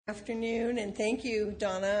Afternoon, and thank you,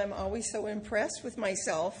 Donna. I'm always so impressed with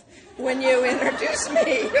myself when you introduce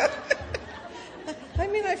me. I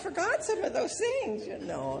mean, I forgot some of those things.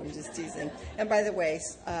 No, I'm just teasing. And by the way,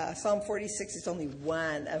 Psalm 46 is only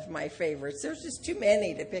one of my favorites. There's just too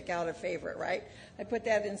many to pick out a favorite, right? I put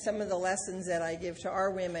that in some of the lessons that I give to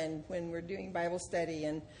our women when we're doing Bible study,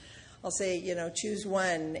 and I'll say, choose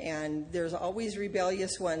one, and there's always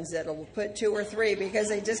rebellious ones that'll put two or three because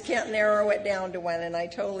they just can't narrow it down to one, and I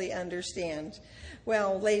totally understand.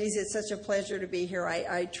 Well, ladies, it's such a pleasure to be here.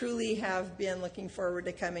 I truly have been looking forward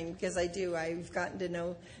to coming because I do. I've gotten to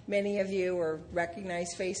know many of you or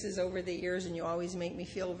recognize faces over the years, and you always make me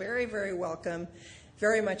feel very, very welcome,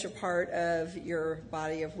 very much a part of your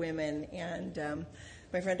body of women. And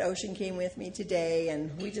my friend Ocean came with me today,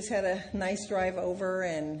 and we just had a nice drive over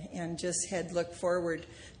and just had looked forward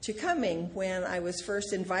to coming. When I was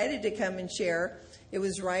first invited to come and share, it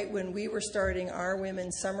was right when we were starting our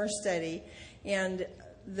women's summer study, and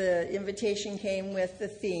the invitation came with the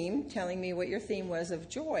theme, telling me what your theme was of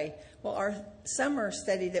joy. Well, our summer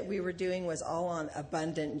study that we were doing was all on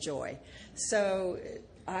abundant joy. So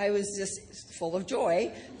I was just full of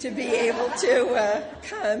joy to be able to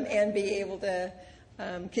come and be able to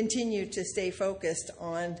continue to stay focused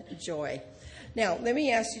on joy. Now, let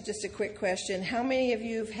me ask you just a quick question. How many of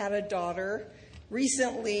you have had a daughter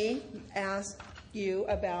recently ask you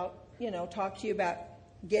about, talk to you about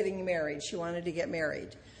getting married? She wanted to get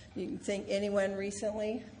married. You think anyone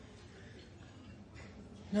recently?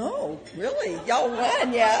 No, really? Y'all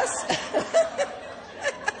won, yes.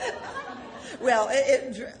 Well,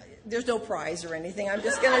 there's no prize or anything. I'm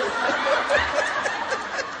just going to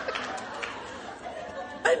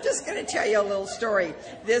tell you a little story.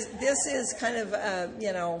 This is kind of,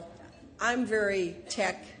 I'm very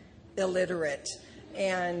tech illiterate.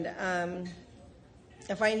 And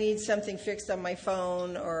if I need something fixed on my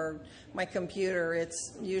phone or my computer,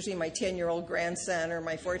 it's usually my 10-year-old grandson or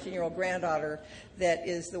my 14-year-old granddaughter that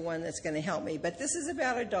is the one that's going to help me. But this is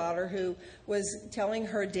about a daughter who was telling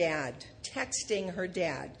her dad, texting her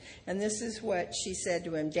dad. And this is what she said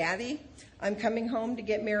to him. Daddy, I'm coming home to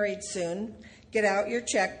get married soon. Get out your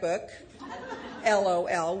checkbook,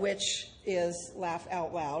 LOL, which is laugh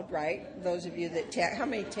out loud, right? Those of you that text. How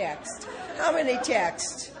many text? How many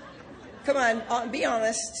text? Come on, be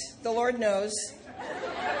honest. The Lord knows.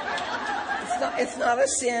 It's not a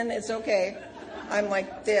sin. It's okay. I'm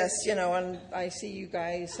like this, and I see you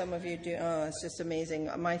guys, some of you do. Oh, it's just amazing.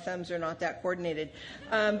 My thumbs are not that coordinated.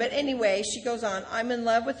 But anyway, she goes on. I'm in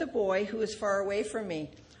love with a boy who is far away from me.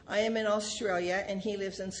 I am in Australia, and he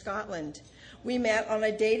lives in Scotland. We met on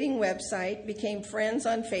a dating website, became friends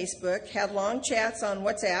on Facebook, had long chats on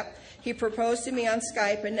WhatsApp. He proposed to me on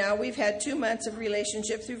Skype, and now we've had 2 months of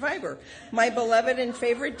relationship through Viber. My beloved and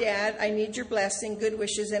favorite dad, I need your blessing, good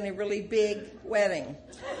wishes, and a really big wedding.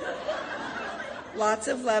 Lots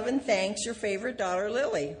of love and thanks, your favorite daughter,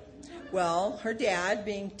 Lily. Well, her dad,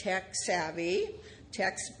 being tech savvy,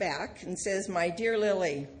 texts back and says, my dear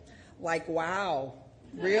Lily, like, wow,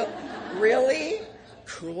 really?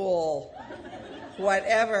 Cool.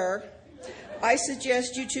 Whatever. I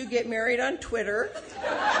suggest you two get married on Twitter.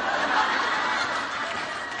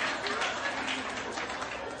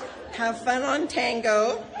 Have fun on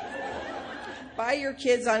Tango. Buy your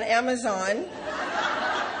kids on Amazon.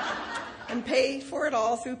 And pay for it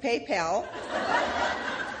all through PayPal.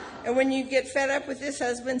 And when you get fed up with this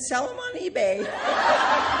husband, sell him on eBay.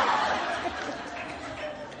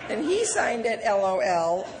 And he signed it,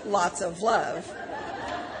 LOL, lots of love.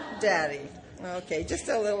 Daddy. Okay, just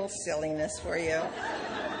a little silliness for you.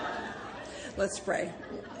 Let's pray.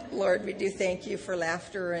 Lord, we do thank you for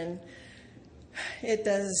laughter, and it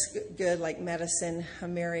does good like medicine, a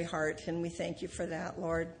merry heart, and we thank you for that,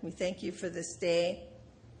 Lord. We thank you for this day,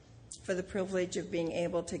 for the privilege of being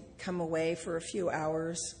able to come away for a few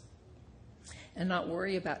hours and not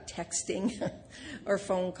worry about texting or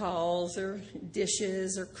phone calls or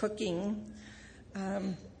dishes or cooking.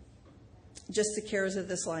 Just the cares of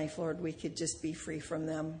this life, Lord, we could just be free from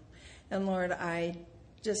them. And Lord, I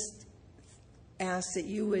just ask that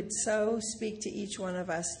you would so speak to each one of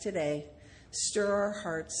us today, stir our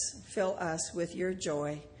hearts, fill us with your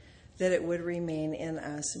joy, that it would remain in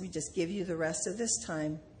us. We just give you the rest of this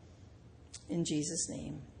time. In Jesus'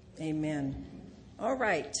 name, amen. All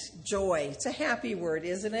right, joy. It's a happy word,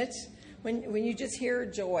 isn't it? When you just hear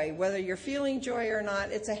joy, whether you're feeling joy or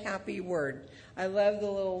not, it's a happy word. I love the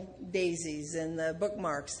little daisies and the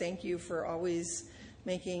bookmarks. Thank you for always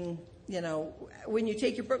making, when you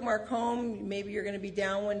take your bookmark home, maybe you're going to be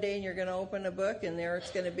down one day and you're going to open a book and there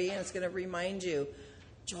it's going to be, and it's going to remind you,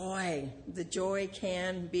 joy. The joy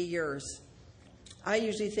can be yours. I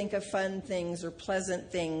usually think of fun things or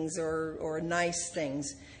pleasant things or nice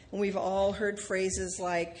things. And we've all heard phrases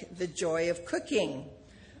like the joy of cooking.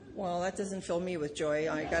 Well, that doesn't fill me with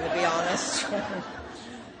joy, I got to be honest.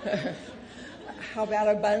 How about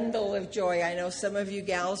a bundle of joy? I know some of you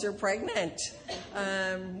gals are pregnant,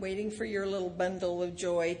 waiting for your little bundle of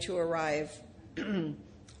joy to arrive.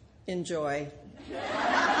 Enjoy.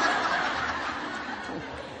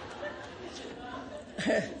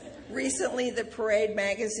 Recently, the Parade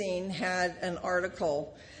magazine had an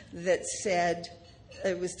article that said,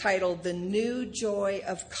 it was titled, "The New Joy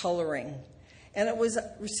of Coloring." And it was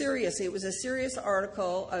serious. It was a serious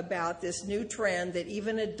article about this new trend that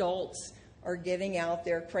even adults are getting out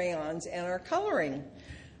their crayons and are coloring.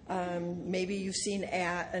 Maybe you've seen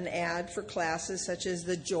an ad for classes such as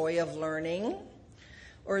the Joy of Learning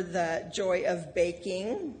or the Joy of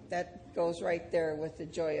Baking. That goes right there with the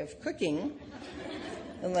Joy of Cooking,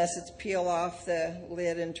 unless it's peel off the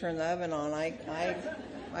lid and turn the oven on.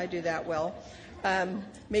 I do that well.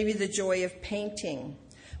 Maybe the Joy of Painting.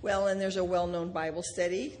 Well, and there's a well-known Bible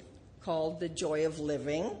study called The Joy of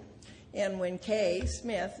Living. And when Kay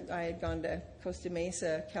Smith, I had gone to Costa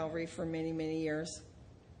Mesa Calvary for many, many years.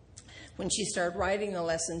 When she started writing the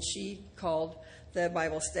lessons, she called the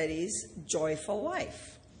Bible studies Joyful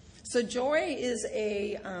Life. So joy is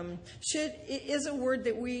a word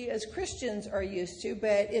that we as Christians are used to,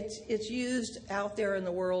 but it's used out there in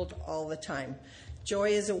the world all the time. Joy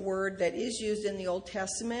is a word that is used in the Old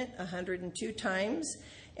Testament 102 times,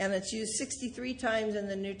 and it's used 63 times in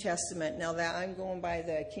the New Testament. Now that I'm going by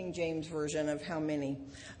the King James Version of how many.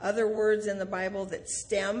 Other words in the Bible that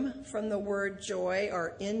stem from the word joy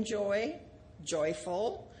are enjoy,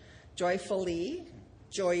 joyful, joyfully,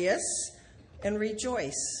 joyous, and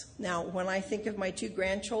rejoice. Now, when I think of my two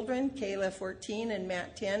grandchildren, Kayla 14 and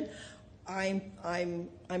Matt 10,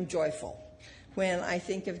 I'm joyful. When I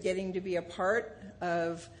think of getting to be a part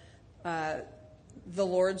of the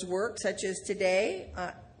Lord's work, such as today,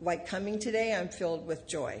 like coming today, I'm filled with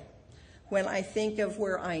joy. When I think of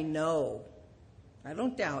where I know, I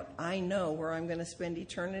don't doubt, I know where I'm going to spend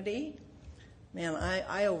eternity, man,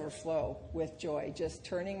 I overflow with joy, just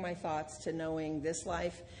turning my thoughts to knowing this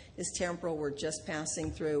life is temporal, we're just passing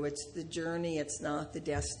through. It's the journey, it's not the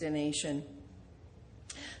destination.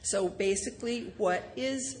 So basically, what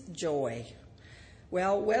is joy?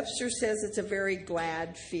 Well, Webster says it's a very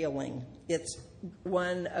glad feeling. It's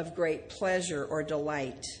one of great pleasure or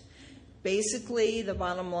delight. Basically, the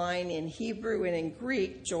bottom line in Hebrew and in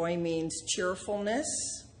Greek, joy means cheerfulness,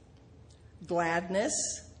 gladness,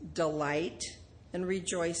 delight, and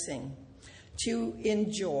rejoicing. To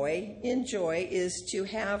enjoy is to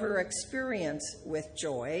have or experience with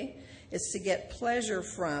joy. It's to get pleasure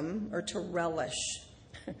from or to relish.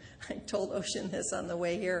 I told Ocean this on the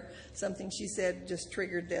way here. Something she said just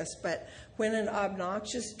triggered this. But when an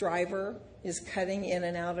obnoxious driver is cutting in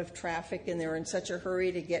and out of traffic and they're in such a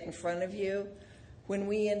hurry to get in front of you, when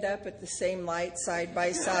we end up at the same light side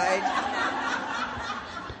by side.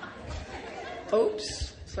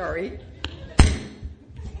 Oops, sorry.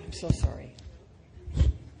 I'm so sorry.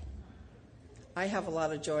 I have a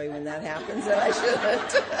lot of joy when that happens, and I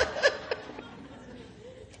shouldn't.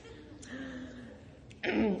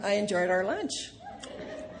 I enjoyed our lunch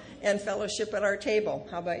and fellowship at our table.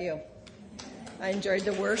 How about you? I enjoyed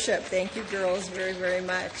the worship. Thank you, girls, very, very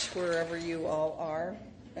much, wherever you all are.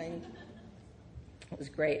 It was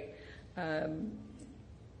great.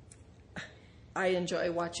 I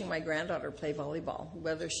enjoy watching my granddaughter play volleyball,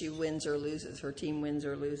 whether she wins or loses, her team wins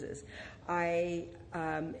or loses. I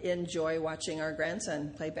enjoy watching our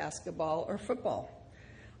grandson play basketball or football.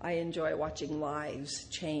 I enjoy watching lives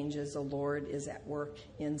change as the Lord is at work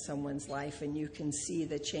in someone's life, and you can see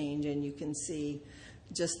the change and you can see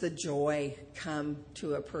just the joy come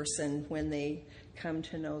to a person when they come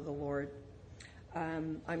to know the Lord.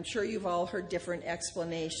 I'm sure you've all heard different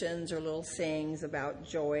explanations or little sayings about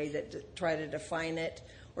joy that try to define it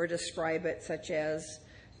or describe it, such as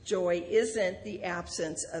joy isn't the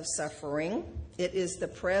absence of suffering, it is the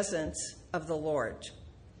presence of the Lord.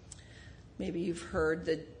 Maybe you've heard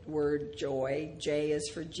the word joy. J is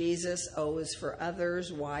for Jesus, O is for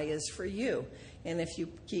others, Y is for you. And if you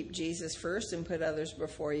keep Jesus first and put others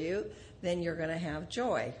before you, then you're going to have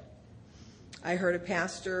joy. I heard a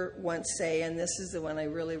pastor once say, and this is the one I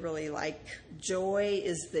really, really like, joy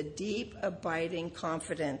is the deep, abiding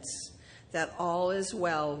confidence that all is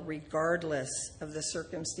well regardless of the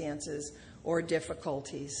circumstances or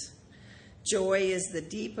difficulties. Joy is the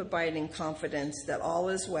deep, abiding confidence that all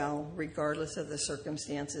is well regardless of the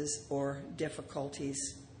circumstances or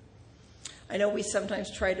difficulties. I know we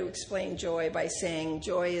sometimes try to explain joy by saying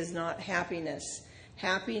joy is not happiness.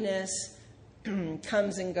 Happiness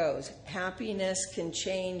comes and goes. Happiness can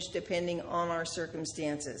change depending on our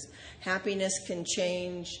circumstances. Happiness can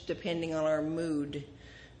change depending on our mood.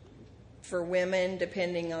 For women,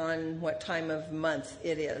 depending on what time of month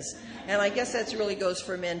it is. And I guess that really goes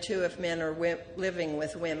for men too, if men are living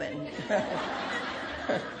with women.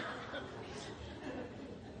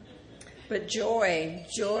 But joy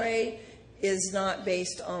is not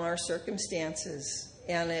based on our circumstances.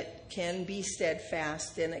 And it can be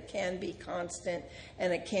steadfast, and it can be constant,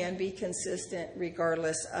 and it can be consistent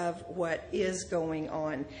regardless of what is going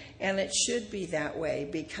on. And it should be that way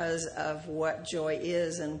because of what joy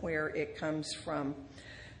is and where it comes from.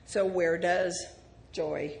 So where does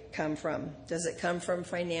joy come from? Does it come from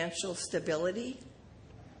financial stability?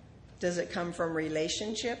 Does it come from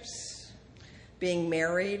relationships? Being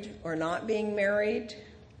married or not being married?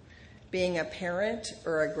 Being a parent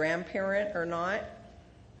or a grandparent or not?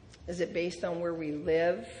 Is it based on where we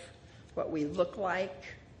live, what we look like,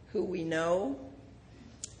 who we know?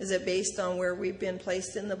 Is it based on where we've been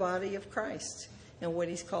placed in the body of Christ and what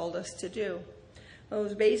he's called us to do? Well,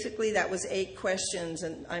 that was 8 questions,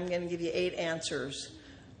 and I'm going to give you 8 answers.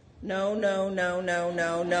 No, no, no, no,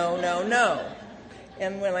 no, no, no, no.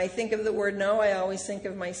 And when I think of the word no, I always think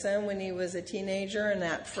of my son when he was a teenager and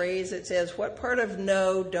that phrase that says, "What part of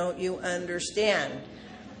no don't you understand?"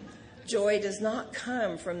 Joy does not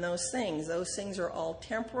come from those things. Those things are all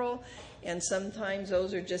temporal, and sometimes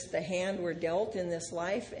those are just the hand we're dealt in this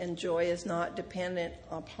life, and joy is not dependent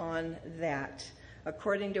upon that.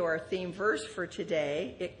 According to our theme verse for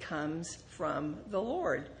today, it comes from the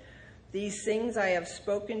Lord. "These things I have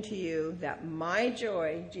spoken to you, that my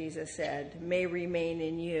joy," Jesus said, "may remain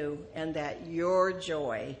in you, and that your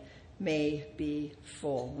joy may be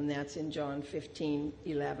full." And that's in John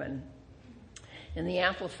 15:11. In the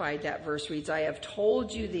Amplified, that verse reads, "I have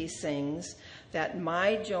told you these things, that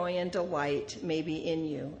my joy and delight may be in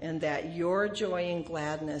you, and that your joy and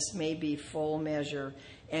gladness may be full measure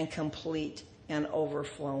and complete and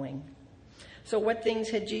overflowing." So what things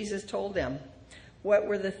had Jesus told them? What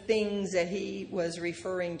were the things that he was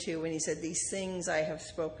referring to when he said, "These things I have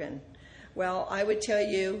spoken"? Well, I would tell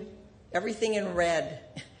you everything in red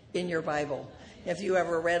in your Bible. If you have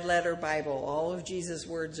a red letter Bible, all of Jesus'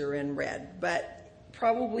 words are in red. But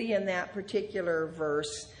probably in that particular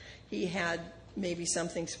verse, he had maybe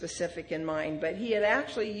something specific in mind. But he had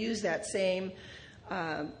actually used that same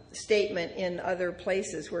statement in other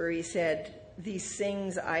places where he said, "These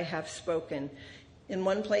things I have spoken." In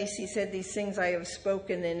one place he said, "These things I have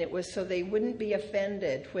spoken," and it was so they wouldn't be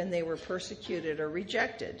offended when they were persecuted or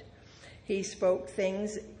rejected. He spoke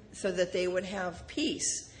things so that they would have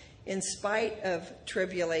peace in spite of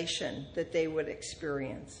tribulation that they would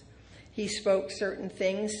experience. He spoke certain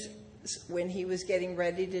things when he was getting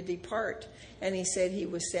ready to depart, and he said he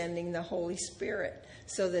was sending the Holy Spirit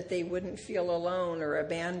so that they wouldn't feel alone or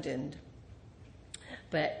abandoned.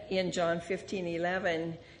 But in John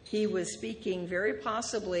 15:11, he was speaking very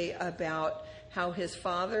possibly about how his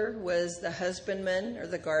father was the husbandman or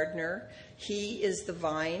the gardener. He is the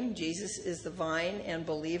vine, Jesus is the vine, and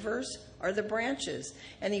believers are the branches.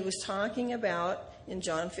 And he was talking about, in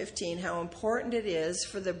John 15, how important it is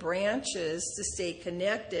for the branches to stay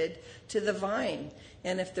connected to the vine.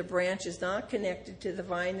 And if the branch is not connected to the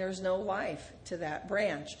vine, there's no life to that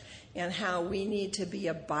branch. And how we need to be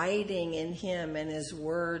abiding in him and his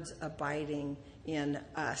words abiding in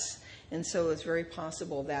us. And so it's very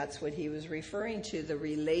possible that's what he was referring to, the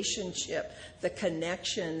relationship, the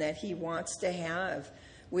connection that he wants to have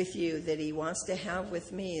with you, that he wants to have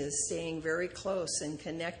with me, is staying very close and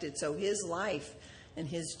connected. So his life and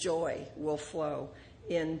his joy will flow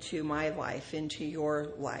into my life, into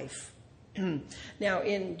your life. Now,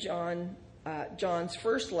 in John's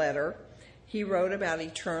first letter, he wrote about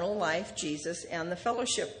eternal life, Jesus, and the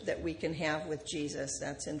fellowship that we can have with Jesus.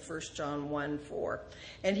 That's in 1 John 1:4.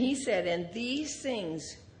 And he said, "And these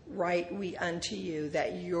things write we unto you,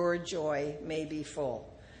 that your joy may be full."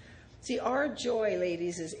 See, our joy,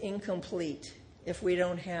 ladies, is incomplete if we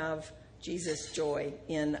don't have Jesus' joy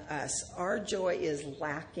in us. Our joy is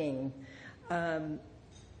lacking.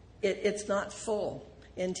 It's not full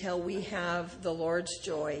until we have the Lord's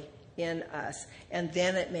joy in us. And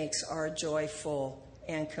then it makes our joy full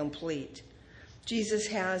and complete. Jesus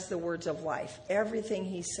has the words of life. Everything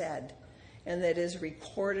he said, and that is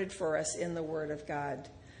recorded for us in the Word of God,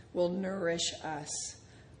 will nourish us,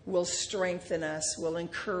 will strengthen us, will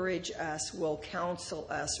encourage us, will counsel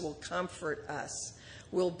us, will comfort us,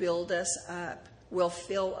 will build us up, will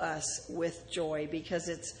fill us with joy, because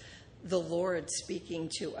it's the Lord speaking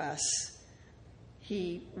to us.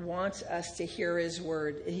 He wants us to hear his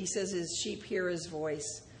word. He says his sheep hear his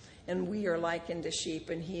voice, and we are likened to sheep,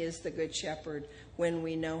 and he is the good shepherd. When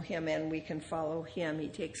we know him and we can follow him, he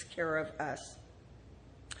takes care of us.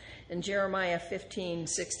 In Jeremiah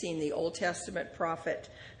 15:16, the Old Testament prophet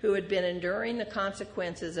who had been enduring the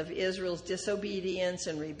consequences of Israel's disobedience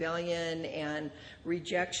and rebellion and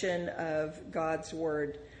rejection of God's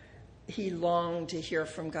word, he longed to hear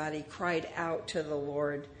from God. He cried out to the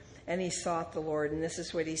Lord, and he sought the Lord. And this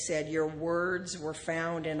is what he said: your words were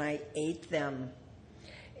found, and I ate them.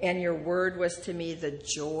 And your word was to me the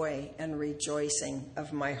joy and rejoicing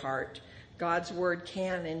of my heart. God's word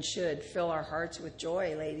can and should fill our hearts with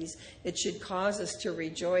joy, ladies. It should cause us to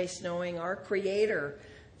rejoice knowing our Creator,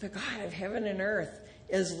 the God of heaven and earth,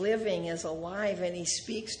 is living, is alive, and he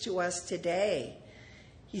speaks to us today.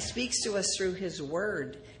 He speaks to us through his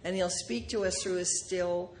word, and he'll speak to us through his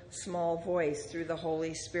still, small voice, through the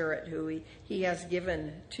Holy Spirit who he has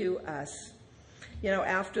given to us. You know,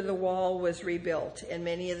 after the wall was rebuilt and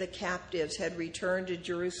many of the captives had returned to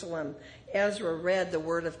Jerusalem, Ezra read the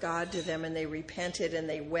word of God to them, and they repented and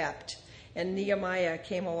they wept. And Nehemiah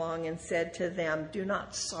came along and said to them, do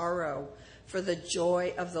not sorrow, for the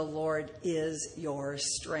joy of the Lord is your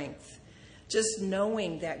strength. Just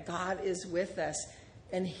knowing that God is with us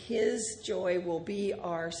and his joy will be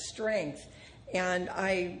our strength. And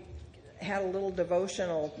I had a little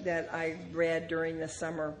devotional that I read during the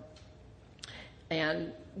summer,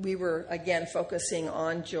 and we were again focusing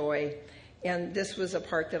on joy. And this was a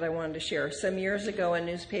part that I wanted to share. Some years ago, a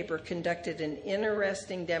newspaper conducted an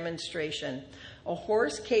interesting demonstration. A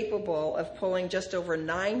horse capable of pulling just over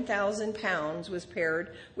 9,000 pounds was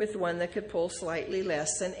paired with one that could pull slightly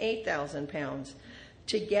less than 8,000 pounds.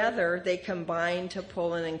 Together, they combined to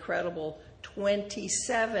pull an incredible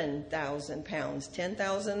 27,000 pounds,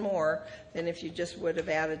 10,000 more than if you just would have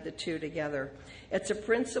added the two together. It's a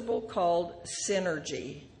principle called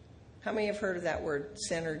synergy. How many have heard of that word,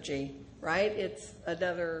 synergy? Right? It's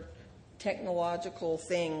another technological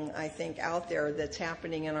thing, I think, out there that's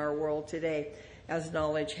happening in our world today as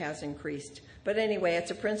knowledge has increased. But anyway,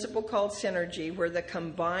 it's a principle called synergy, where the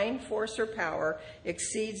combined force or power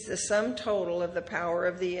exceeds the sum total of the power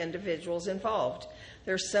of the individuals involved.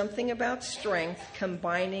 There's something about strength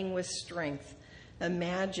combining with strength.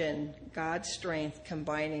 Imagine God's strength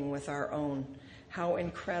combining with our own. How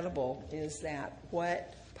incredible is that?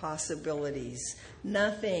 What possibilities.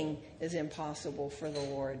 Nothing is impossible for the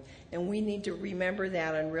Lord. And we need to remember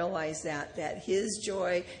that and realize that his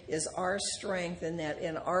joy is our strength, and that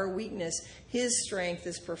in our weakness, his strength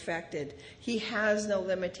is perfected. He has no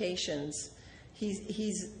limitations.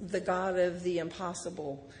 He's the God of the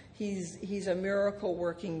impossible. He's a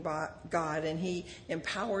miracle-working God, and he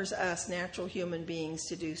empowers us, natural human beings,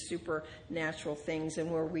 to do supernatural things.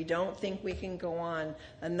 And where we don't think we can go on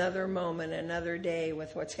another moment, another day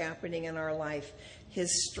with what's happening in our life,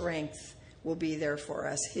 his strength will be there for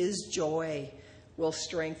us. His joy will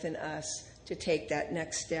strengthen us to take that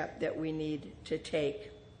next step that we need to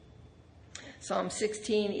take. Psalm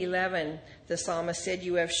 16:11, the psalmist said,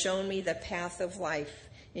 you have shown me the path of life.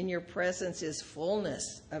 In your presence is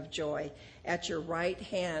fullness of joy. At your right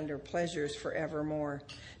hand are pleasures forevermore.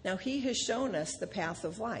 Now, he has shown us the path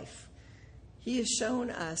of life. He has shown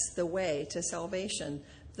us the way to salvation,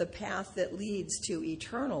 the path that leads to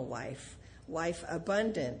eternal life, life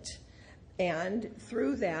abundant. And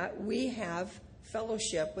through that, we have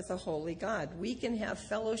fellowship with a holy God. We can have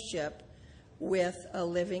fellowship with a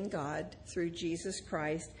living God through Jesus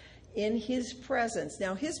Christ in his presence.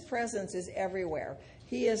 Now, his presence is everywhere.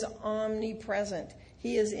 He is omnipresent.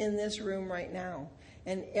 He is in this room right now.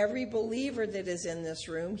 And every believer that is in this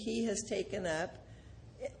room, he has taken up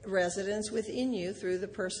residence within you through the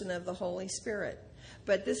person of the Holy Spirit.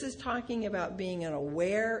 But this is talking about being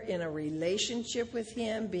aware in a relationship with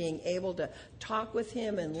him, being able to talk with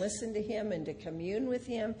him and listen to him and to commune with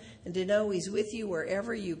him, and to know he's with you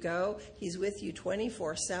wherever you go. He's with you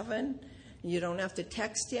 24/7. You don't have to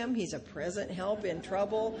text him. He's a present help in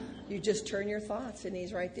trouble. You just turn your thoughts, and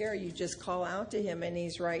he's right there. You just call out to him, and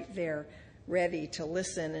he's right there, ready to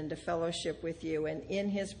listen and to fellowship with you. And in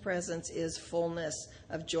his presence is fullness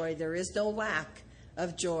of joy. There is no lack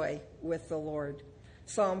of joy with the Lord.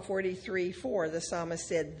 Psalm 43:4, the psalmist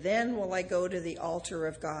said, then will I go to the altar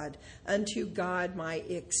of God, unto God my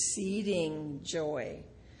exceeding joy.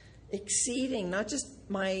 Exceeding, not just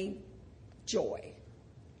my joy,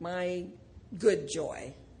 my good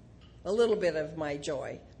joy, a little bit of my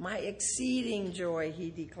joy, my exceeding joy,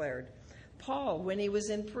 he declared. Paul, when he was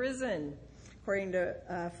in prison, according to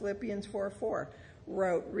Philippians 4:4,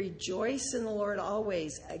 wrote, "Rejoice in the Lord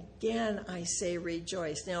always. Again, I say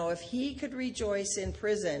rejoice." Now, if he could rejoice in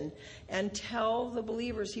prison and tell the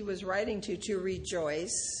believers he was writing to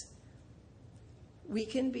rejoice, we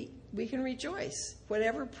can rejoice.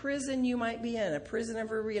 Whatever prison you might be in, a prison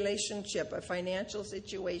of a relationship, a financial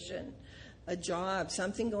situation, a job,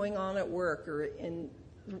 something going on at work, or in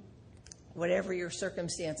whatever your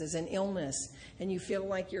circumstances, an illness, and you feel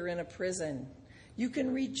like you're in a prison, you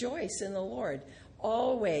can rejoice in the Lord.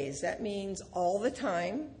 Always. That means all the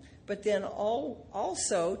time. But then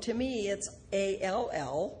also, to me, it's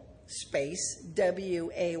ALL space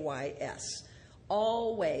WAYS.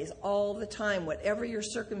 Always, all the time, whatever your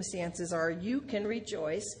circumstances are, you can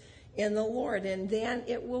rejoice in the Lord. And then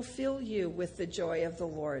it will fill you with the joy of the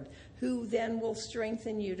Lord, who then will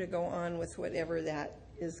strengthen you to go on with whatever that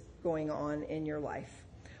is going on in your life.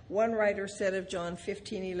 One writer said of John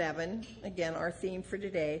 15:11, again, our theme for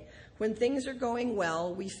today, "When things are going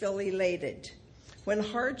well, we feel elated. When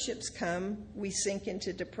hardships come, we sink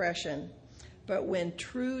into depression. But when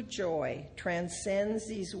true joy transcends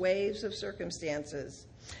these waves of circumstances,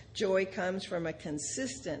 joy comes from a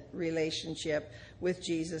consistent relationship with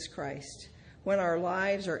Jesus Christ. When our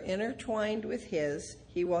lives are intertwined with His,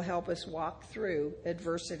 He will help us walk through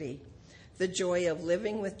adversity. The joy of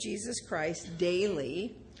living with Jesus Christ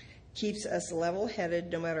daily keeps us level-headed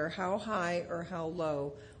no matter how high or how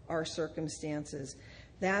low our circumstances."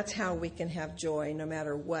 That's how we can have joy no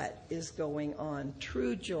matter what is going on.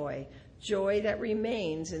 True joy. Joy that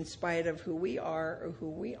remains in spite of who we are or who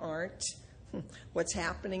we aren't, what's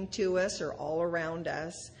happening to us or all around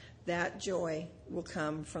us. That joy will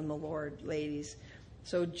come from the Lord, ladies.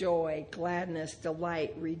 So joy, gladness,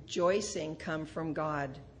 delight, rejoicing come from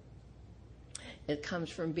God. It comes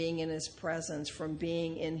from being in His presence, from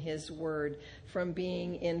being in His Word, from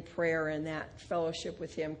being in prayer and that fellowship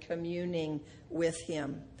with Him, communing with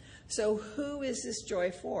Him. So who is this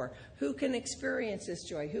joy for? Who can experience this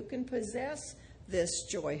joy? Who can possess this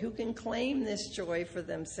joy? Who can claim this joy for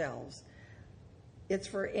themselves? It's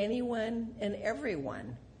for anyone and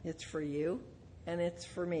everyone. It's for you and it's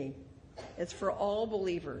for me. It's for all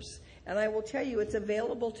believers. And I will tell you, it's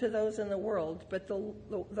available to those in the world, but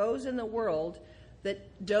those in the world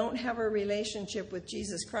that don't have a relationship with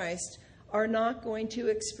Jesus Christ are not going to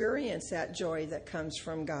experience that joy that comes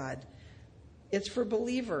from God. It's for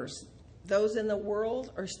believers. Those in the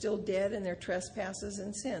world are still dead in their trespasses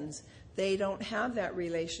and sins. They don't have that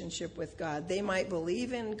relationship with God. They might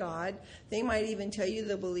believe in God. They might even tell you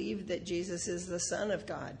they believe that Jesus is the Son of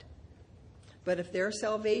God. But if their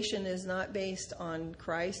salvation is not based on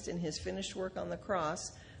Christ and His finished work on the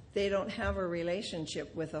cross, they don't have a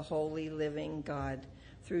relationship with a holy, living God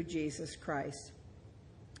through Jesus Christ.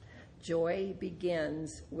 Joy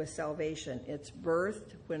begins with salvation. It's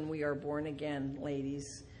birthed when we are born again,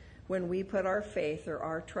 ladies. When we put our faith or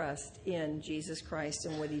our trust in Jesus Christ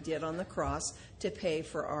and what He did on the cross to pay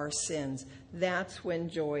for our sins. That's when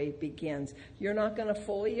joy begins. You're not going to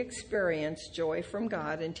fully experience joy from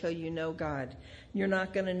God until you know God. You're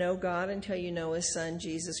not going to know God until you know His Son,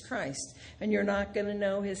 Jesus Christ. And you're not going to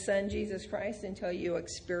know His Son, Jesus Christ, until you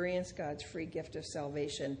experience God's free gift of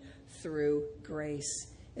salvation through grace.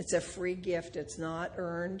 It's a free gift. It's not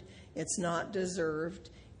earned. It's not deserved.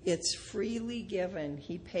 It's freely given.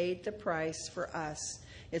 He paid the price for us.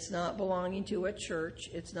 It's not belonging to a church.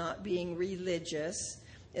 It's not being religious.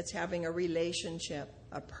 It's having a relationship,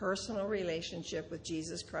 a personal relationship with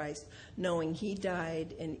Jesus Christ, knowing He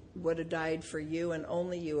died and would have died for you and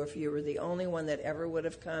only you if you were the only one that ever would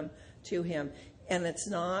have come to Him. And it's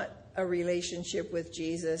not a relationship with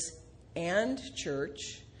Jesus and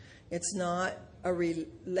church. It's not a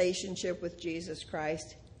relationship with Jesus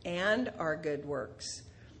Christ and our good works.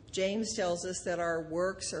 James tells us that our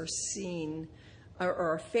works are seen, or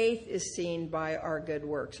our faith is seen by our good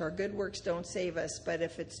works. Our good works don't save us, but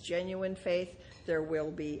if it's genuine faith, there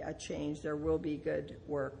will be a change. There will be good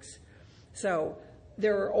works. So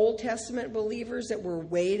there are Old Testament believers that were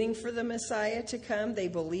waiting for the Messiah to come. They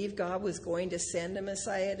believed God was going to send a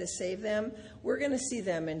Messiah to save them. We're going to see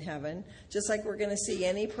them in heaven, just like we're going to see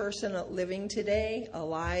any person living today,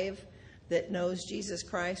 alive, that knows Jesus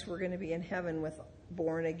Christ. We're going to be in heaven with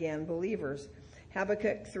born-again believers.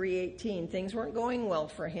 Habakkuk 3:18, things weren't going well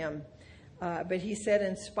for him. But he said,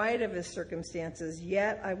 in spite of his circumstances,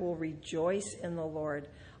 yet I will rejoice in the Lord.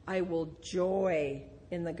 I will joy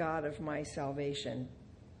in the God of my salvation.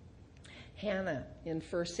 Hannah in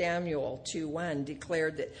 1 Samuel 2:1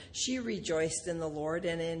 declared that she rejoiced in the Lord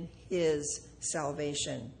and in His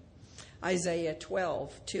salvation. Isaiah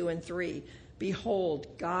 12:2 and 3. Behold,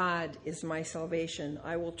 God is my salvation.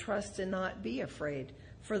 I will trust and not be afraid.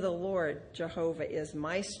 For the Lord, Jehovah, is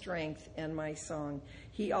my strength and my song.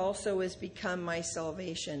 He also has become my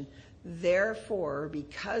salvation. Therefore,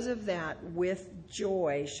 because of that, with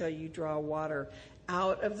joy shall you draw water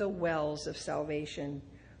out of the wells of salvation.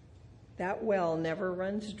 That well never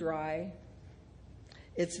runs dry.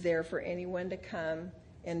 It's there for anyone to come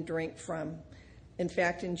and drink from. In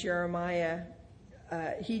fact, in Jeremiah,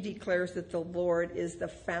 he declares that the Lord is the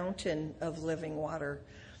fountain of living water.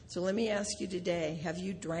 So let me ask you today, have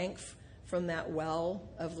you drank from that well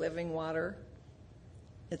of living water?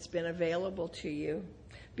 It's been available to you.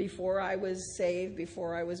 Before I was saved,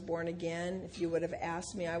 before I was born again, if you would have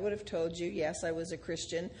asked me, I would have told you, yes, I was a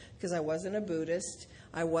Christian, because I wasn't a Buddhist,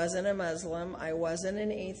 I wasn't a Muslim, I wasn't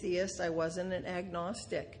an atheist, I wasn't an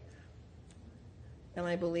agnostic. And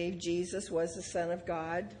I believe Jesus was the Son of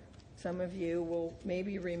God. Some of you will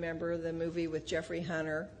maybe remember the movie with Jeffrey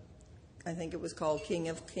Hunter. I think it was called King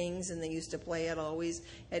of Kings, and they used to play it always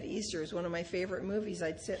at Easter. It was one of my favorite movies.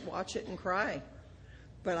 I'd sit, watch it, and cry.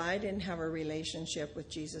 But I didn't have a relationship with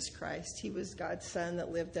Jesus Christ. He was God's Son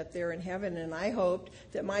that lived up there in heaven, and I hoped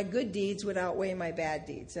that my good deeds would outweigh my bad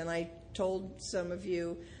deeds. And I told some of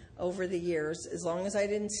you over the years, as long as I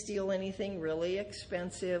didn't steal anything really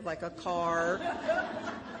expensive, like a car.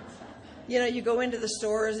 You know, you go into the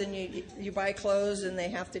stores and you buy clothes and they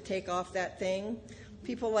have to take off that thing.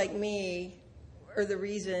 People like me are the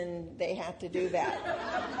reason they have to do that.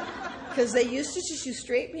 Because they used to just use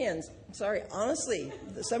straight pins. Sorry, honestly,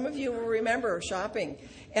 some of you will remember shopping.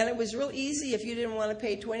 And it was real easy. If you didn't want to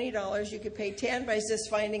pay $20, you could pay $10 by just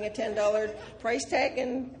finding a $10 price tag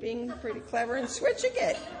and being pretty clever and switching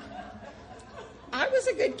it. I was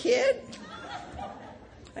a good kid.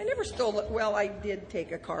 I never stole it. Well, I did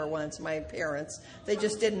take a car once, my parents. They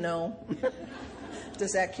just didn't know.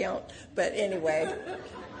 Does that count? But anyway,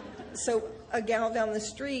 so a gal down the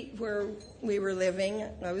street where we were living,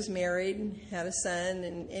 I was married, had a son,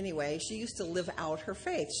 and anyway, she used to live out her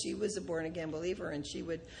faith. She was a born-again believer, and she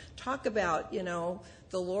would talk about, you know,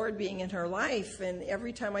 the Lord being in her life. And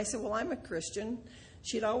every time I said, well, I'm a Christian,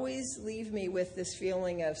 she'd always leave me with this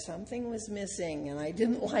feeling of something was missing, and I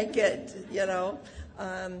didn't like it, you know.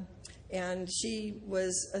 And she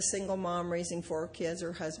was a single mom raising 4 kids.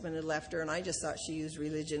 Her husband had left her, and I just thought she used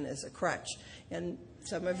religion as a crutch. And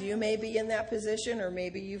some of you may be in that position, or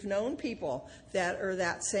maybe you've known people that are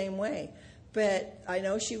that same way. But I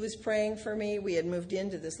know she was praying for me. We had moved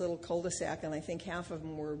into this little cul-de-sac, and I think half of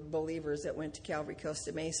them were believers that went to Calvary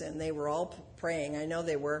Costa Mesa, and they were all praying. I know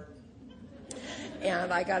they were.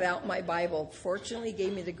 And I got out my Bible. Fortunately,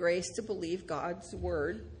 gave me the grace to believe God's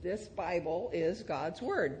word. This Bible is God's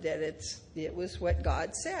word, that it was what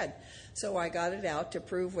God said. So I got it out to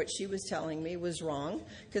prove what she was telling me was wrong,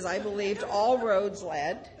 because I believed all roads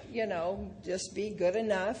led, you know, just be good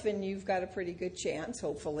enough and you've got a pretty good chance,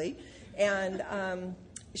 hopefully. And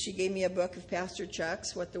she gave me a book of Pastor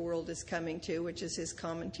Chuck's, What the World is Coming to, which is his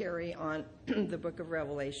commentary on the book of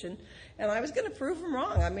Revelation. And I was going to prove him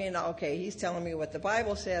wrong. I mean, okay, he's telling me what the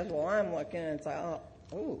Bible says. Well, I'm looking and it's like,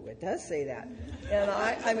 oh, it does say that. And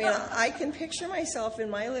I can picture myself in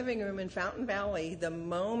my living room in Fountain Valley the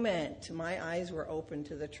moment my eyes were open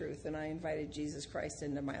to the truth and I invited Jesus Christ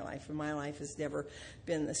into my life. And my life has never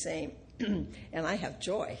been the same. And I have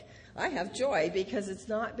joy. I have joy because it's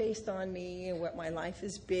not based on me and what my life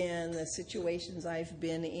has been, the situations I've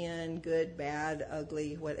been in, good, bad,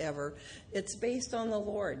 ugly, whatever. It's based on the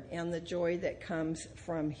Lord and the joy that comes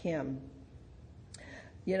from him.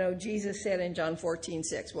 You know, Jesus said in John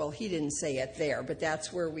 14:6, well, he didn't say it there, but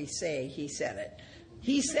that's where we say he said it.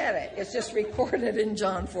 He said it. It's just recorded in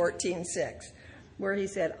John 14:6, where he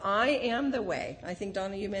said, I am the way. I think,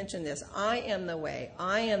 Donna, you mentioned this. I am the way.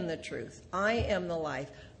 I am the truth. I am the life.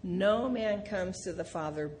 No man comes to the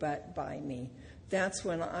Father but by me. That's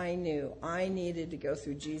when I knew I needed to go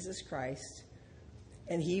through Jesus Christ,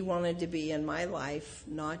 and he wanted to be in my life,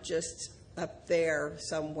 not just up there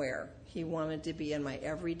somewhere. He wanted to be in my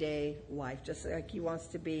everyday life, just like he wants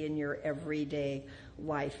to be in your everyday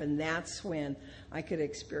life. And that's when I could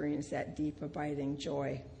experience that deep, abiding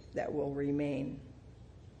joy that will remain.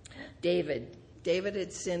 David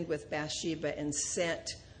had sinned with Bathsheba and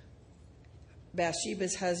sent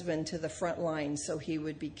Bathsheba's husband to the front line so he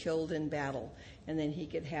would be killed in battle, and then he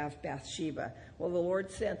could have Bathsheba. Well, the Lord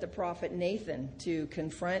sent the prophet Nathan to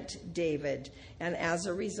confront David, and as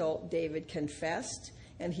a result, David confessed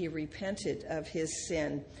and he repented of his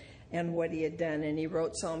sin and what he had done. And he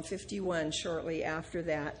wrote Psalm 51 shortly after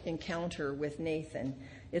that encounter with Nathan.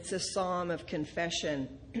 It's a psalm of confession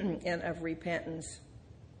and of repentance.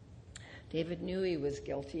 David knew he was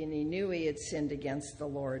guilty, and he knew he had sinned against the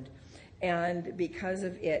Lord. And because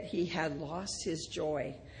of it, he had lost his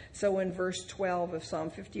joy. So in verse 12 of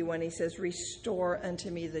Psalm 51, he says, "Restore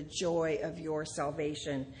unto me the joy of your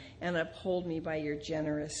salvation, and uphold me by your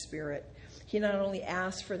generous spirit." He not only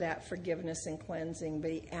asked for that forgiveness and cleansing,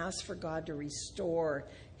 but he asked for God to restore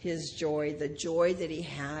his joy, the joy that he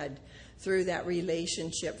had through that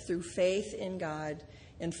relationship, through faith in God.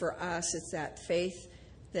 And for us, it's that faith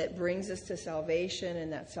that brings us to salvation,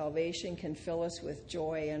 and that salvation can fill us with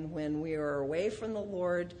joy. And when we are away from the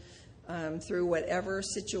Lord, through whatever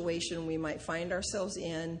situation we might find ourselves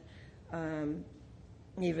in,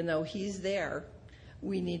 even though he's there,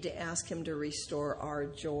 we need to ask him to restore our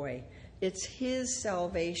joy. It's his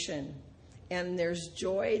salvation, and there's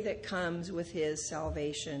joy that comes with his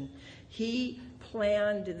salvation. He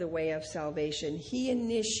planned the way of salvation. He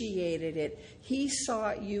initiated it. He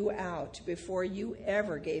sought you out before you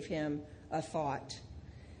ever gave him a thought.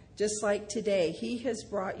 Just like today, he has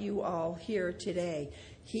brought you all here today.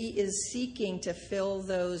 He is seeking to fill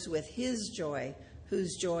those with his joy,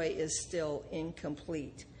 whose joy is still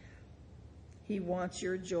incomplete. He wants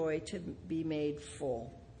your joy to be made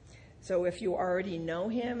full. So if you already know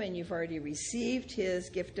him and you've already received his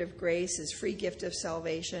gift of grace, his free gift of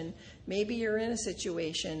salvation, maybe you're in a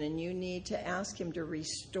situation and you need to ask him to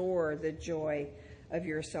restore the joy of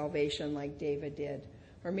your salvation like David did.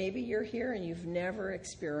 Or maybe you're here and you've never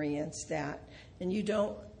experienced that, and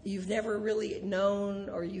you've never really known,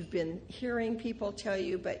 or you've been hearing people tell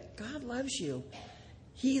you, but God loves you.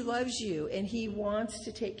 He loves you, and he wants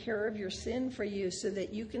to take care of your sin for you so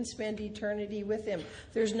that you can spend eternity with him.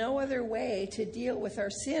 There's no other way to deal with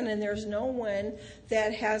our sin, and there's no one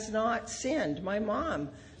that has not sinned. My mom,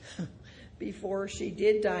 before she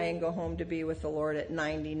did die and go home to be with the Lord at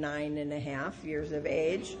 99 and a half years of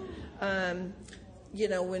age, when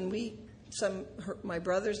my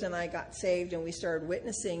brothers and I got saved and we started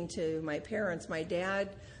witnessing to my parents, my dad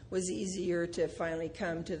was easier to finally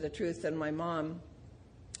come to the truth than my mom.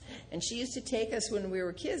 And she used to take us when we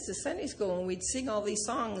were kids to Sunday school, and we'd sing all these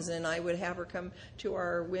songs, and I would have her come to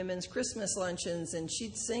our women's Christmas luncheons, and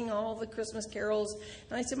she'd sing all the Christmas carols.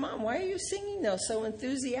 And I said, "Mom, why are you singing those so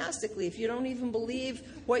enthusiastically if you don't even believe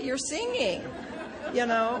what you're singing?"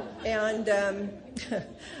 And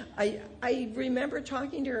I remember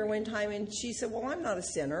talking to her one time, and she said, "Well, I'm not a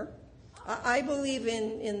sinner. I believe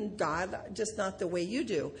in God, just not the way you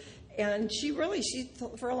do." And she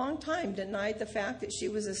for a long time denied the fact that she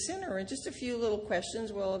was a sinner. And just a few little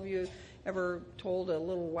questions. Well, have you ever told a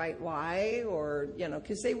little white lie? Or,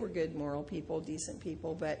 because they were good, moral people, decent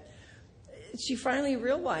people. But she finally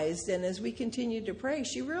realized, and as we continued to pray,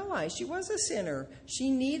 she realized she was a sinner. She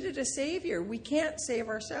needed a Savior. We can't save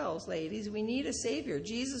ourselves, ladies. We need a Savior.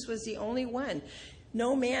 Jesus was the only one.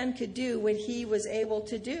 No man could do what he was able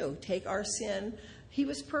to do, take our sin. He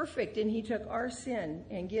was perfect, and he took our sin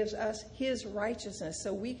and gives us his righteousness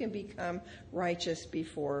so we can become righteous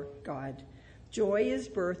before God. Joy is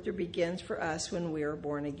birthed or begins for us when we are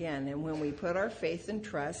born again, and when we put our faith and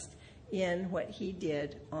trust in what he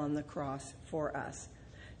did on the cross for us.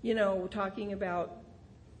 Talking about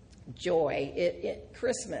joy,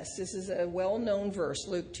 Christmas, this is a well-known verse,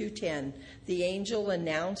 Luke 2:10. The angel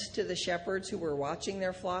announced to the shepherds who were watching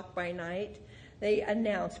their flock by night, they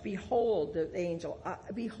announced, "Behold," the angel,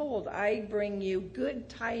 "behold, I bring you good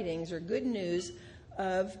tidings," or good news,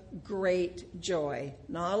 "of great joy."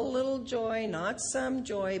 Not a little joy, not some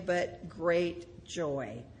joy, but great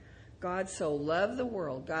joy. God so loved the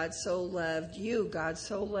world, God so loved you, God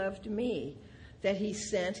so loved me, that he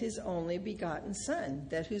sent his only begotten Son,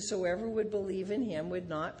 that whosoever would believe in him would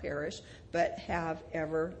not perish, but have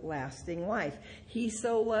everlasting life. He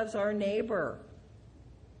so loves our neighbor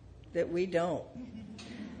that we don't.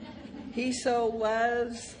 He so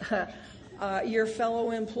loves your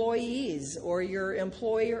fellow employees, or your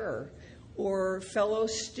employer, or fellow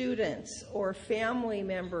students, or family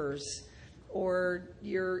members, or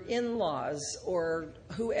your in-laws, or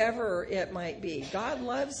whoever it might be. God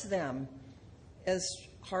loves them, as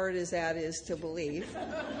hard as that is to believe.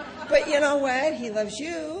 But you know what? He loves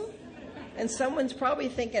you. And someone's probably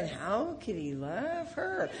thinking, how could he love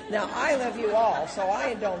her? Now, I love you all, so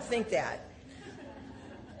I don't think that.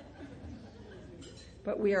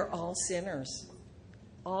 But we are all sinners.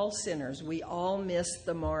 All sinners. We all miss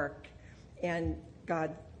the mark. And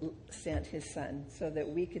God sent his Son so that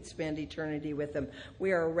we could spend eternity with him.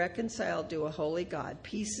 We are reconciled to a holy God.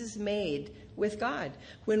 Peace is made with God.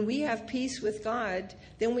 When we have peace with God,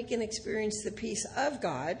 then we can experience the peace of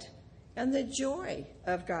God and the joy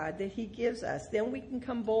of God that he gives us. Then we can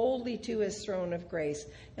come boldly to his throne of grace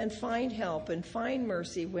and find help and find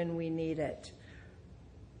mercy when we need it.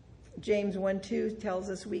 James 1:2 tells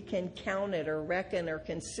us we can count it or reckon or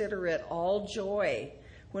consider it all joy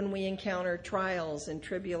when we encounter trials and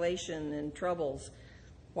tribulation and troubles.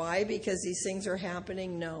 Why? Because these things are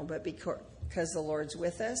happening? No, but because the Lord's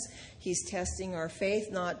with us. He's testing our faith,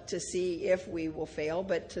 not to see if we will fail,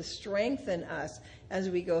 but to strengthen us as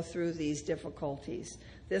we go through these difficulties.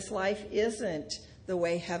 This life isn't the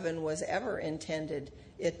way heaven was ever intended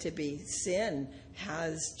it to be. Sin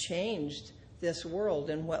has changed this world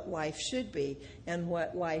and what life should be and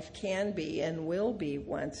what life can be and will be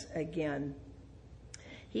once again.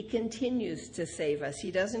 He continues to save us.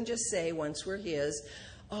 He doesn't just say once we're his,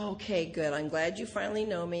 okay, good, I'm glad you finally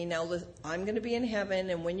know me. Now I'm going to be in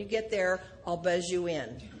heaven, and when you get there, I'll buzz you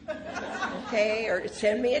in. Okay? Or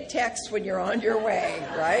send me a text when you're on your way,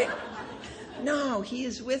 right? No, he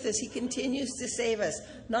is with us. He continues to save us,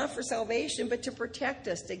 not for salvation, but to protect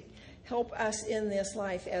us, to help us in this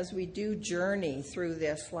life as we do journey through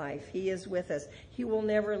this life. He is with us. He will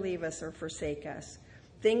never leave us or forsake us.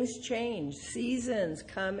 Things change. Seasons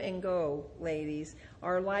come and go, ladies.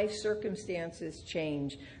 Our life circumstances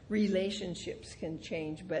change. Relationships can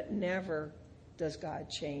change, but never does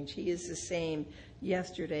God change. He is the same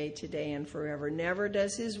yesterday, today, and forever. Never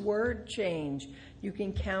does his word change. You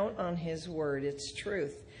can count on his word. It's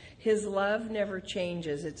truth. His love never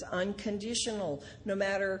changes. It's unconditional. No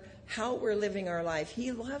matter how we're living our life,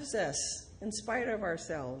 he loves us in spite of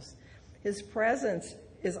ourselves. His presence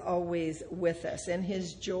is always with us, and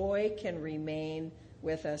his joy can remain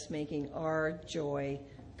with us, making our joy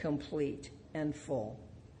complete and full.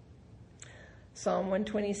 Psalm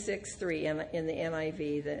 126:3 in the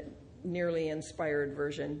NIV, the nearly inspired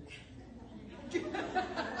version.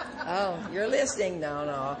 Oh, you're listening?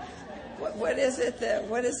 No. What is it? The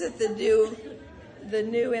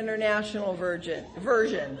new international version.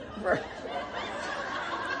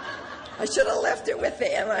 I should have left it with the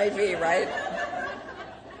NIV, right?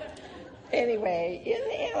 Anyway, in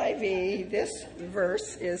the NIV, this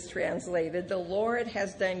verse is translated, "The Lord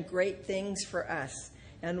has done great things for us,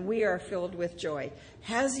 and we are filled with joy."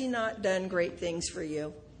 Has he not done great things for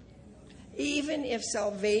you? Even if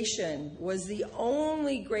salvation was the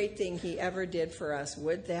only great thing he ever did for us,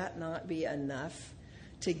 would that not be enough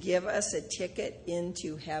to give us a ticket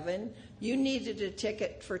into heaven? You needed a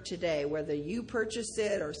ticket for today, whether you purchased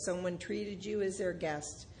it or someone treated you as their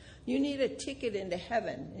guest. You need a ticket into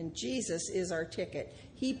heaven, and Jesus is our ticket.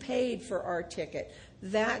 He paid for our ticket.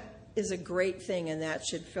 That is a great thing, and that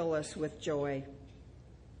should fill us with joy.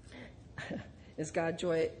 Is God's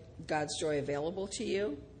joy available to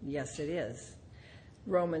you? Yes, it is.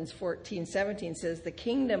 Romans 14:17 says, "The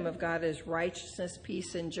kingdom of God is righteousness,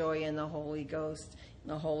 peace, and joy in the Holy Ghost,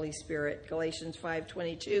 the Holy Spirit." Galatians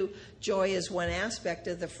 5:22, joy is one aspect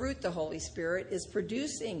of the fruit the Holy Spirit is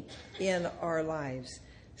producing in our lives.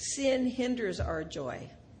 Sin hinders our joy.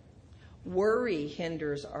 Worry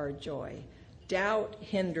hinders our joy. Doubt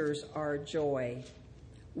hinders our joy.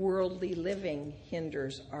 Worldly living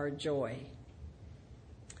hinders our joy.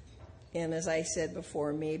 And as I said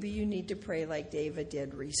before, maybe you need to pray like David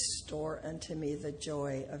did, "Restore unto me the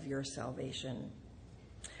joy of your salvation."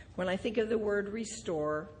 When I think of the word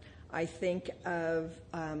restore, I think of,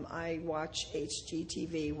 I watch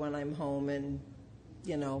HGTV when I'm home and,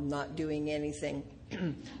 not doing anything,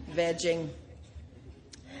 vegging.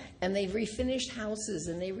 And they refinish houses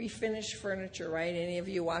and they refinish furniture, right? Any of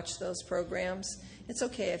you watch those programs? It's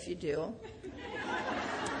okay if you do.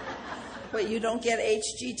 But you don't get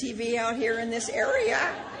HGTV out here in this area?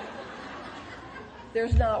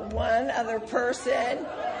 There's not one other person?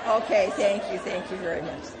 Okay, thank you very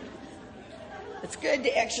much. It's good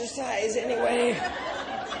to exercise anyway.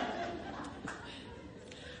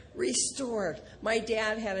 Restore. My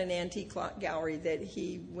dad had an antique clock gallery that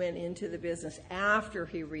he went into the business after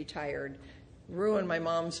he retired. Ruined my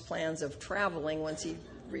mom's plans of traveling once he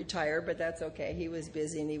retired, but that's okay. He was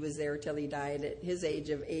busy and he was there till he died at his age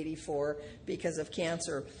of 84 because of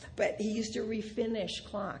cancer. But he used to refinish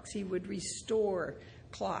clocks. He would restore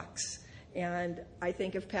clocks. And I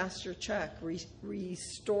think of Pastor Chuck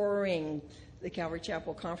restoring the Calvary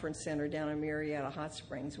Chapel Conference Center down in Marietta Hot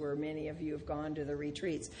Springs, where many of you have gone to the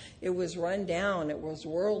retreats. It was run down, it was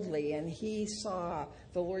worldly, and he saw,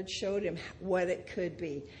 the Lord showed him what it could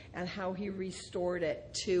be and how he restored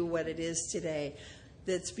it to what it is today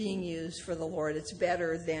that's being used for the Lord. It's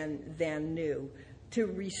better than new. To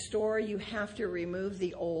restore, you have to remove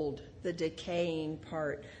the old, the decaying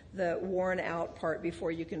part, the worn out part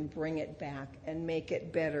before you can bring it back and make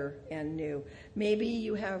it better and new. Maybe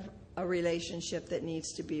you have a relationship that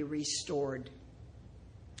needs to be restored.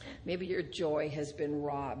 Maybe your joy has been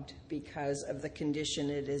robbed because of the condition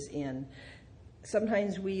it is in.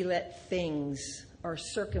 Sometimes we let things or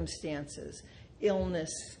circumstances,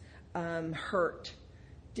 illness, hurt,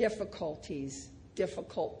 difficulties,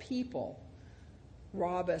 difficult people,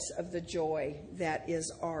 rob us of the joy that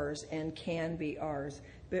is ours and can be ours.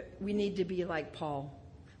 But we need to be like Paul,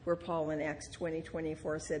 where Paul in Acts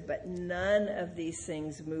 20:24 said, "But none of these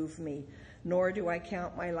things move me, nor do I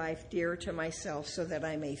count my life dear to myself, so that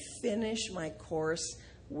I may finish my course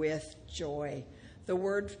with joy." The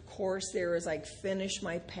word course there is like finish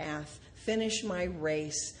my path, finish my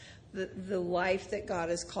race, the life that God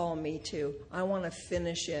has called me to. I want to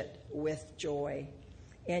finish it with joy.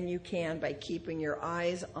 And you can by keeping your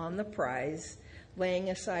eyes on the prize, laying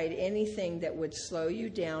aside anything that would slow you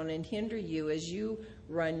down and hinder you as you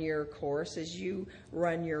run your course, as you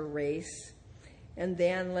run your race. And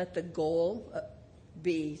then let the goal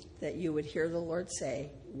be that you would hear the Lord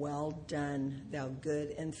say, "Well done, thou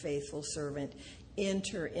good and faithful servant.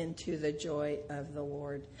 Enter into the joy of the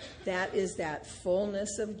Lord." That is that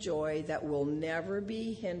fullness of joy that will never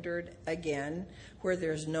be hindered again, where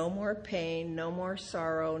there's no more pain, no more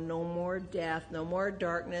sorrow, no more death, no more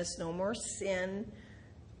darkness, no more sin.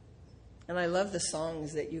 And I love the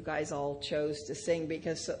songs that you guys all chose to sing,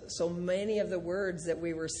 because so many of the words that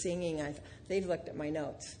we were singing, they've looked at my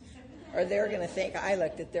notes. Or they're going to think I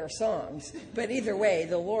looked at their songs. But either way,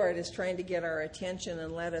 the Lord is trying to get our attention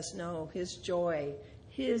and let us know His joy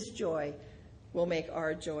will make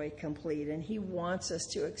our joy complete. And He wants us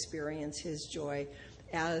to experience His joy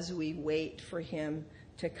as we wait for Him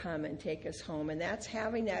to come and take us home. And that's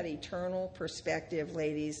having that eternal perspective,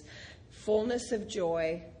 ladies. Fullness of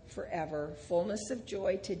joy forever. Fullness of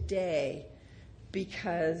joy today,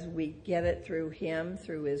 because we get it through Him,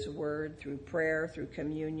 through His Word, through prayer, through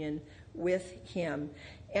communion with Him.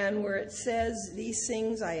 And where it says, "These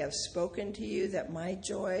things I have spoken to you, that my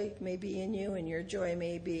joy may be in you and your joy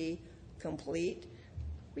may be complete,"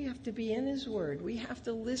 we have to be in His Word. We have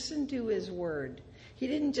to listen to His Word. He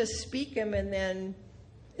didn't just speak them and then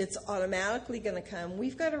it's automatically going to come.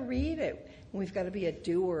 We've got to read it. We've got to be a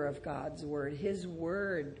doer of God's Word. His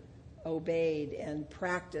Word obeyed and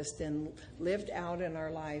practiced and lived out in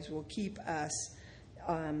our lives will keep us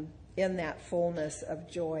in that fullness of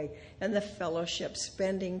joy. And the fellowship,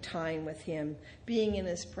 spending time with Him, being in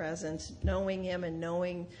His presence, knowing Him and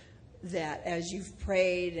knowing that as you've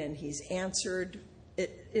prayed and He's answered,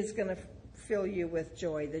 it is going to fill you with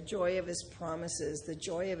joy. The joy of His promises, the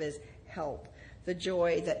joy of His help, the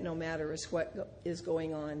joy that no matter what is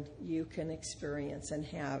going on, you can experience and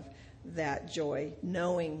have that joy,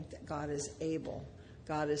 knowing that God is able,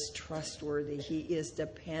 God is trustworthy, He is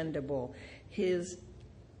dependable, His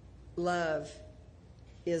love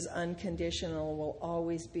is unconditional, will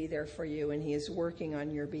always be there for you, and He is working on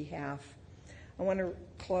your behalf. I want to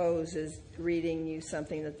close as reading you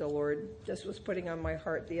something that the Lord just was putting on my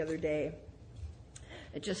heart the other day.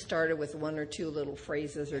 It just started with one or two little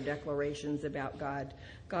phrases or declarations about God.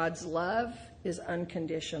 God's love is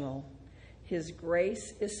unconditional. His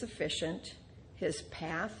grace is sufficient. His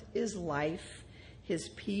path is life. His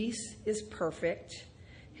peace is perfect.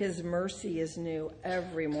 His mercy is new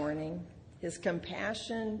every morning. His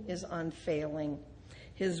compassion is unfailing.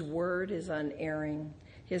 His word is unerring.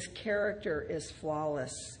 His character is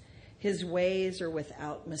flawless. His ways are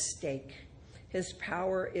without mistake. His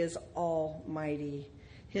power is almighty.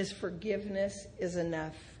 His forgiveness is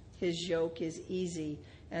enough. His yoke is easy,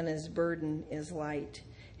 and His burden is light.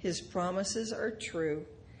 His promises are true.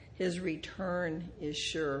 His return is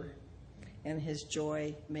sure. And His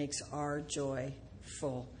joy makes our joy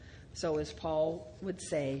full. So as Paul would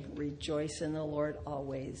say, rejoice in the Lord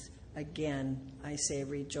always. Again, I say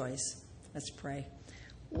rejoice. Let's pray.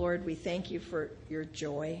 Lord, we thank You for Your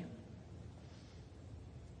joy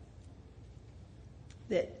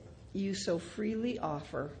that You so freely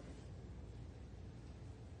offer,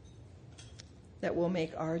 that will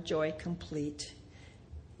make our joy complete.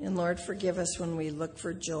 And Lord, forgive us when we look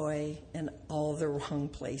for joy in all the wrong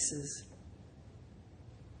places.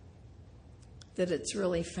 That it's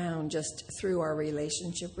really found just through our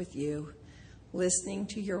relationship with You, listening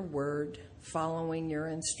to Your word, following Your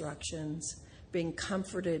instructions, being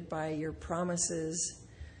comforted by Your promises,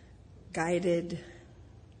 guided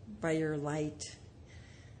by Your light,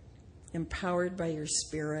 empowered by Your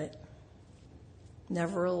Spirit,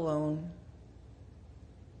 never alone.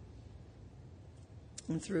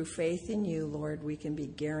 And through faith in You, Lord, we can be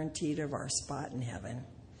guaranteed of our spot in heaven.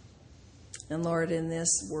 And Lord, in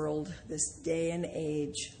this world, this day and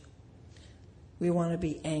age, we want to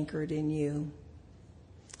be anchored in you.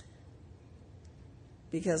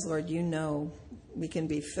 Because, Lord, you know we can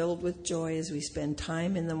be filled with joy as we spend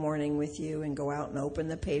time in the morning with you and go out and open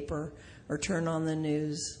the paper or turn on the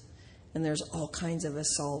news. And there's all kinds of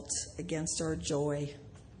assaults against our joy.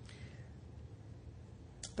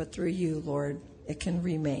 But through you, Lord, it can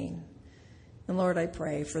remain. And Lord, I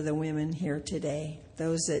pray for the women here today,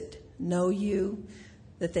 those that know you,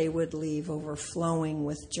 that they would leave overflowing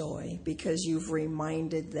with joy because you've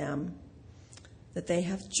reminded them that they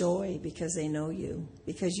have joy because they know you,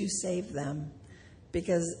 because you saved them,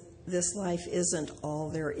 because this life isn't all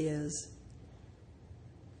there is.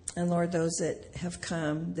 And Lord, those that have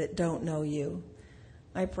come that don't know you,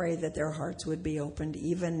 I pray that their hearts would be opened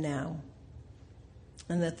even now,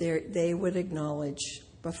 and that they would acknowledge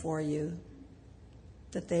before you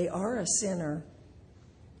that they are a sinner,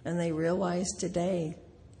 and they realize today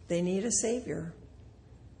they need a Savior,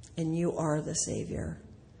 and you are the Savior.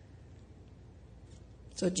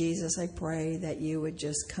 So Jesus, I pray that you would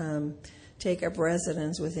just come, take up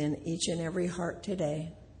residence within each and every heart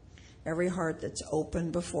today, every heart that's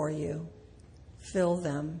open before you. Fill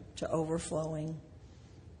them to overflowing.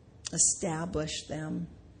 Establish them.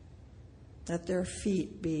 Let their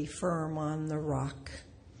feet be firm on the rock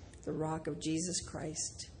of Jesus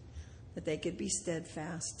Christ, that they could be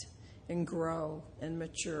steadfast and grow and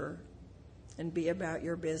mature and be about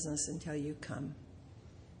your business until you come.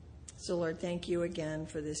 So, Lord, thank you again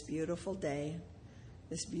for this beautiful day,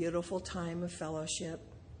 this beautiful time of fellowship.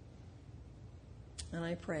 And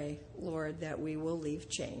I pray, Lord, that we will leave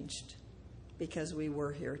changed because we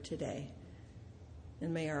were here today.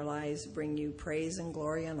 And may our lives bring you praise and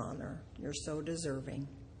glory and honor. You're so deserving.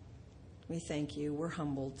 We thank you. We're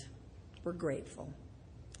humbled. We're grateful.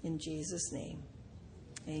 In Jesus' name,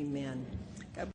 amen.